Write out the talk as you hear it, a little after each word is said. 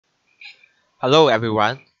Hello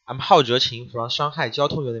everyone, I'm Haozhe from Shanghai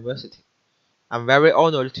Jiaotong University. I'm very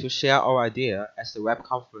honored to share our idea at the Web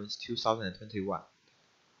Conference 2021.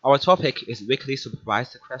 Our topic is weakly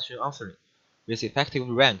supervised question answering with effective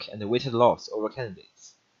rank and weighted loss over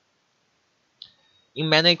candidates. In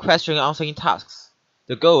many question answering tasks,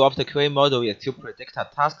 the goal of the QA model is to predict a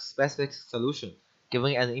task-specific solution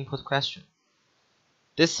given an input question.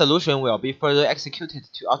 This solution will be further executed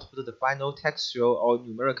to output the final textual or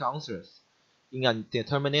numerical answers in a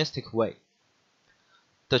deterministic way.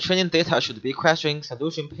 The training data should be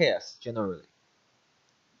question-solution pairs generally.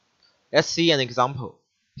 Let's see an example.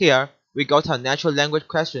 Here, we got a natural language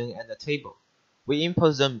question and a table. We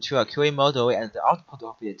input them to a QA model and the output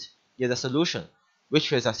of it is a solution,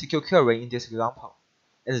 which is a SQL query in this example.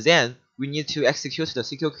 And then, we need to execute the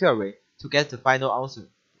SQL query to get the final answer.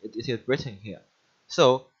 It is written here.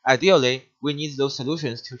 So, ideally, we need those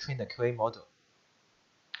solutions to train the QA model.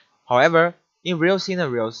 However, in real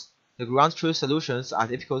scenarios, the ground truth solutions are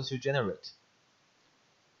difficult to generate.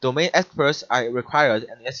 Domain experts are required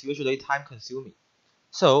and it's usually time-consuming.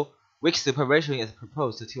 So, weak supervision is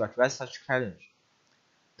proposed to address such challenge.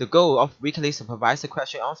 The goal of weakly supervised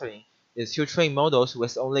question answering is to train models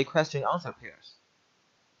with only question-answer pairs.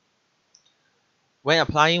 When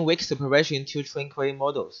applying weak supervision to train query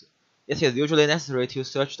models, it is usually necessary to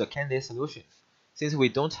search the candidate solutions, since we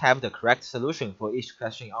don't have the correct solution for each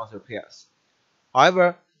question-answer pairs.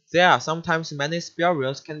 However, there are sometimes many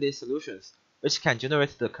spurious candidate solutions which can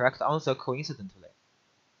generate the correct answer coincidentally.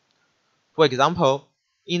 For example,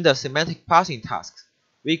 in the semantic parsing tasks,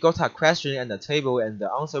 we got a question and a table and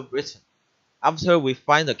the answer written. After we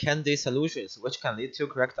find the candidate solutions which can lead to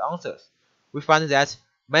correct answers, we find that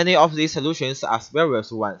many of these solutions are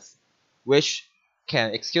spurious ones, which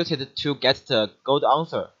can execute it to get the gold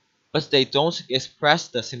answer, but they don't express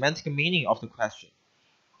the semantic meaning of the question.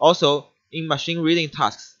 Also, in machine reading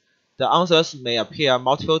tasks, the answers may appear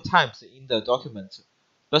multiple times in the document,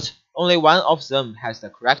 but only one of them has the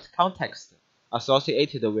correct context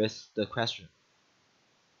associated with the question.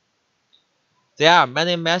 There are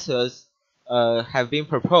many methods have been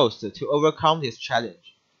proposed to overcome this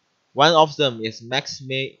challenge. One of them is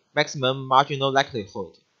maximum marginal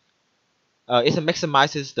likelihood. It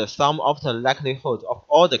maximizes the sum of the likelihood of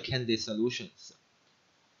all the candidate solutions.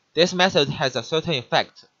 This method has a certain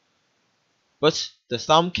effect, but the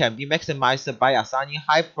sum can be maximized by assigning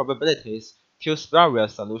high probabilities to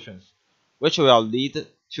spurious solutions, which will lead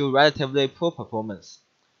to relatively poor performance.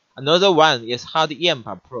 Another one is hard EM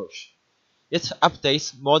approach. It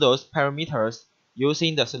updates models' parameters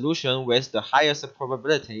using the solution with the highest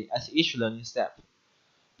probability at each learning step,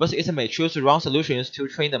 but it may choose wrong solutions to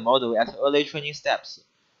train the model at early training steps,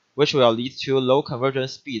 which will lead to low conversion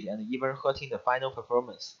speed and even hurting the final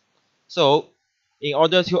performance. So, in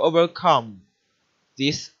order to overcome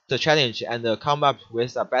the challenge and come up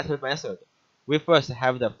with a better method, we first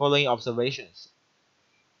have the following observations.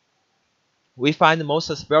 We find most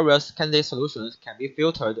spurious candidate solutions can be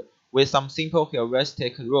filtered with some simple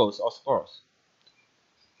heuristic rules or scores.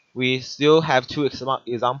 We still have two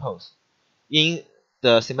examples. In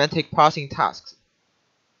the semantic parsing tasks,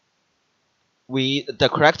 the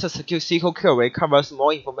correct SQL query covers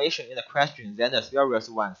more information in the question than the spurious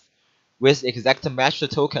ones, with exact matched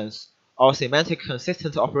tokens or semantic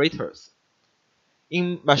consistent operators.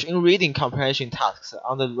 In machine reading comprehension tasks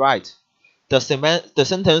on the right, the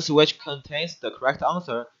sentence which contains the correct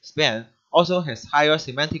answer span also has higher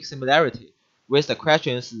semantic similarity with the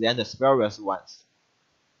questions than the spurious ones.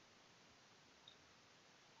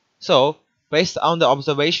 So, based on the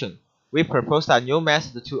observation, we proposed a new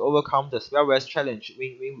method to overcome the spurious challenge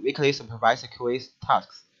in weakly supervised QA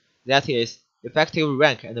tasks, that is, effective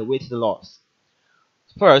rank and weighted loss.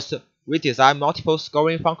 First, we design multiple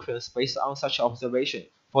scoring functions based on such observation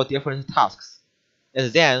for different tasks,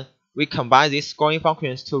 and then we combine these scoring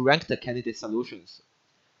functions to rank the candidate solutions.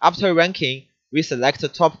 After ranking, we select the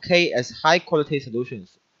top K as high-quality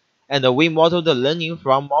solutions, and we model the learning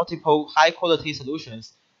from multiple high-quality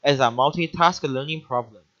solutions as a multi-task learning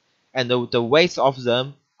problem, and the weights of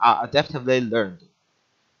them are adaptively learned.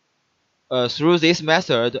 Through this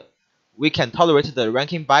method, we can tolerate the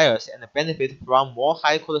ranking bias and benefit from more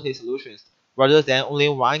high-quality solutions rather than only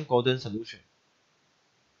one golden solution.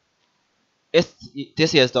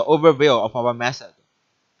 This is the overview of our method.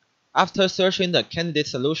 After searching the candidate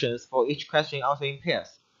solutions for each question answering pairs,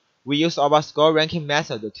 we use our score ranking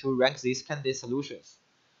method to rank these candidate solutions.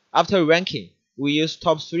 After ranking, we use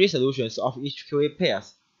top 3 solutions of each QA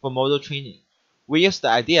pairs for model training. We use the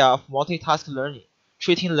idea of multitask learning,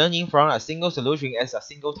 treating learning from a single solution as a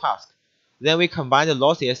single task. Then we combine the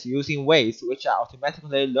losses using weights which are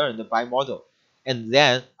automatically learned by model and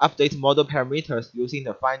then update model parameters using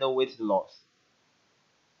the final weighted loss.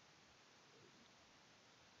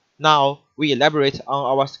 Now, we elaborate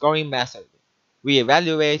on our scoring method. We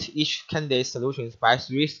evaluate each candidate solutions by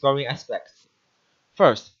 3 scoring aspects.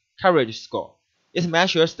 First, coverage score. It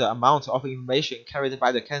measures the amount of information carried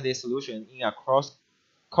by the candidate solution in a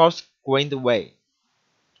coarse-grained way.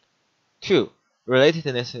 2.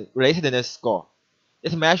 Relatedness score.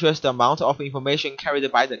 It measures the amount of information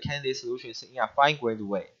carried by the candidate solutions in a fine-grained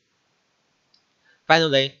way.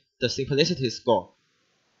 Finally, the simplicity score.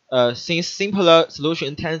 Since simpler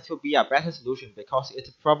solution tends to be a better solution because it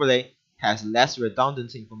probably has less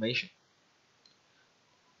redundant information.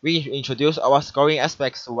 We introduce our scoring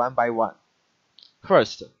aspects one by one.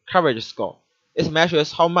 First, coverage score. It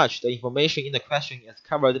measures how much the information in the question is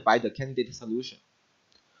covered by the candidate solution.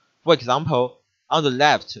 For example, on the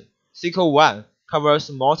left, SQL1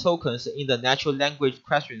 covers more tokens in the natural language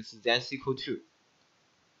questions than SQL2.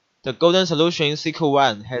 The golden solution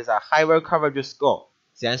SQL1 has a higher coverage score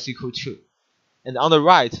than SQL2. And on the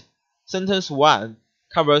right, sentence 1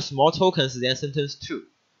 covers more tokens than sentence 2.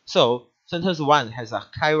 So, sentence 1 has a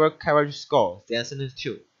higher coverage score than sentence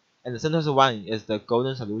 2, and sentence 1 is the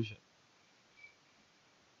golden solution.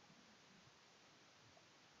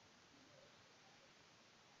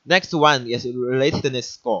 Next one is relatedness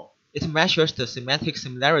score. It measures the semantic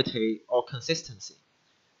similarity or consistency.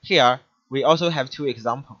 Here, we also have 2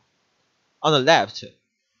 examples. On the left,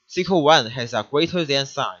 SQL1 has a greater than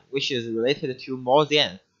sign, which is related to more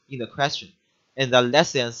than in the question, and a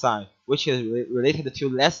less than sign, which is related to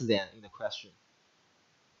less than in the question.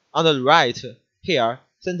 On the right, here,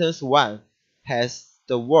 sentence 1 has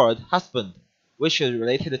the word husband, which is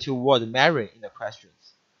related to word marry in the questions.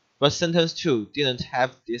 But sentence 2 didn't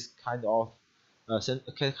have this kind of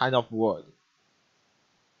word.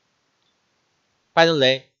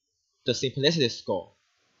 Finally, the simplicity score.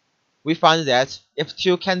 We find that if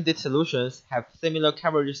 2 candidate solutions have similar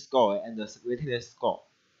coverage score and the relatedness score,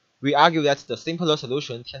 we argue that the simpler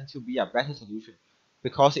solution tends to be a better solution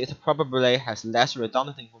because it probably has less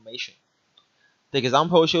redundant information. The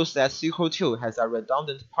example shows that SQL2 has a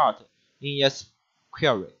redundant part in its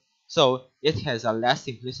query, so it has a less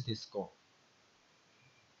simplicity score.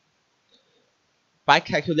 By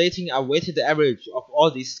calculating a weighted average of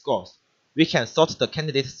all these scores, we can sort the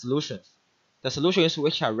candidate solutions. The solutions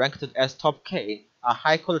which are ranked as top K are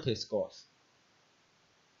high-quality scores.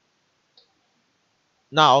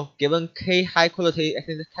 Now, given K high-quality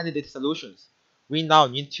candidate solutions, we now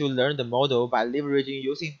need to learn the model by leveraging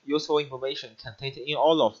useful information contained in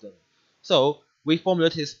all of them. So, we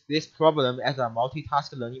formulated this problem as a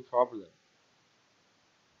multitask learning problem.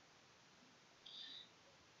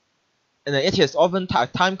 And it is often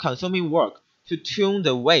time-consuming work to tune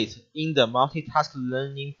the weight in the multitask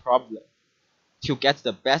learning problem to get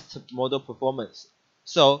the best model performance.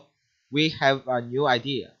 So, we have a new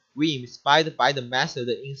idea. We inspired by the method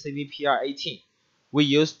in CVPR 18. We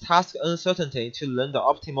use task uncertainty to learn the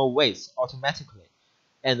optimal weights automatically,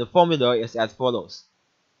 and the formula is as follows.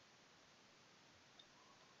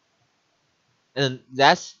 And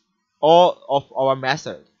that's all of our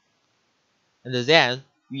method. And then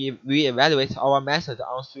we evaluate our method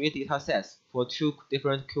on 3 datasets for 2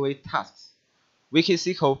 different QA tasks.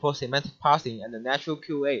 Wiki-SQL for semantic parsing and natural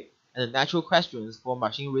QA and natural questions for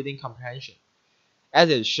machine reading comprehension. As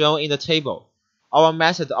is shown in the table, our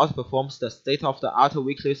method outperforms the state-of-the-art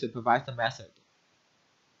weakly-supervised method.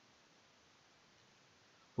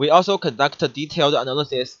 We also conduct detailed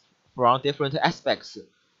analysis from different aspects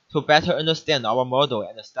to better understand our model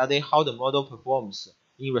and study how the model performs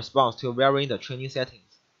in response to varying the training settings.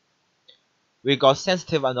 We got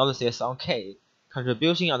sensitive analysis on K,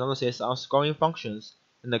 contribution analysis on scoring functions,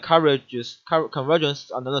 and the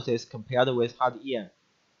convergence analysis compared with hard EM.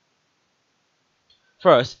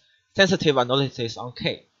 First, sensitive analysis on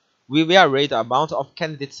K. We vary the amount of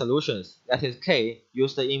candidate solutions, that is K,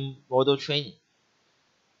 used in model training.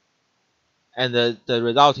 And the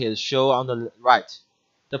result is shown on the right.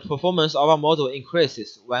 The performance of our model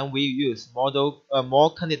increases when we use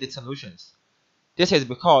more candidate solutions. This is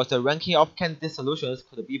because the ranking of candidate solutions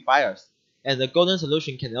could be biased, and the golden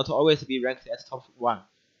solution cannot always be ranked as top 1.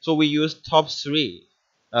 So we use top 3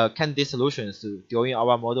 candidate solutions during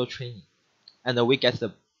our model training, and we get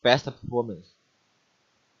the best performance.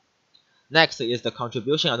 Next is the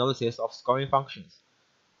contribution analysis of scoring functions.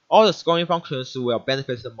 All the scoring functions will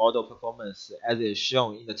benefit the model performance as is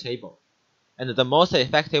shown in the table, and the most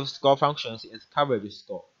effective score function is coverage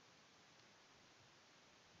score.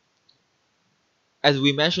 As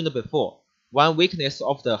we mentioned before, one weakness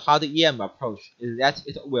of the hard EM approach is that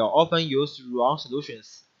it will often use wrong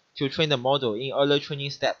solutions to train the model in early training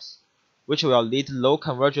steps, which will lead to low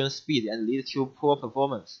conversion speed and lead to poor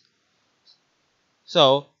performance.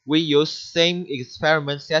 So we use same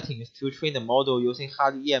experiment settings to train the model using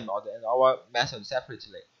hard EM and our method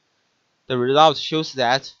separately. The result shows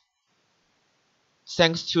that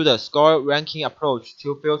thanks to the score ranking approach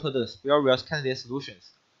to filter the spurious candidate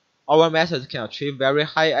solutions, our method can achieve very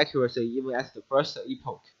high accuracy even at the first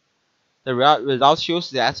epoch. The result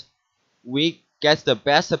shows that we get the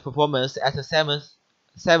best performance at the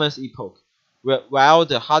seventh epoch, while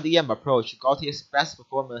the hard EM approach got its best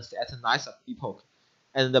performance at the ninth epoch,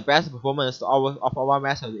 and the best performance of our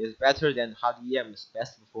method is better than hard EM's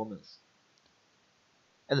best performance.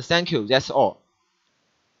 And thank you, that's all.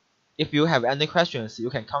 If you have any questions, you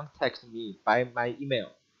can contact me by my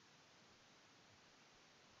email.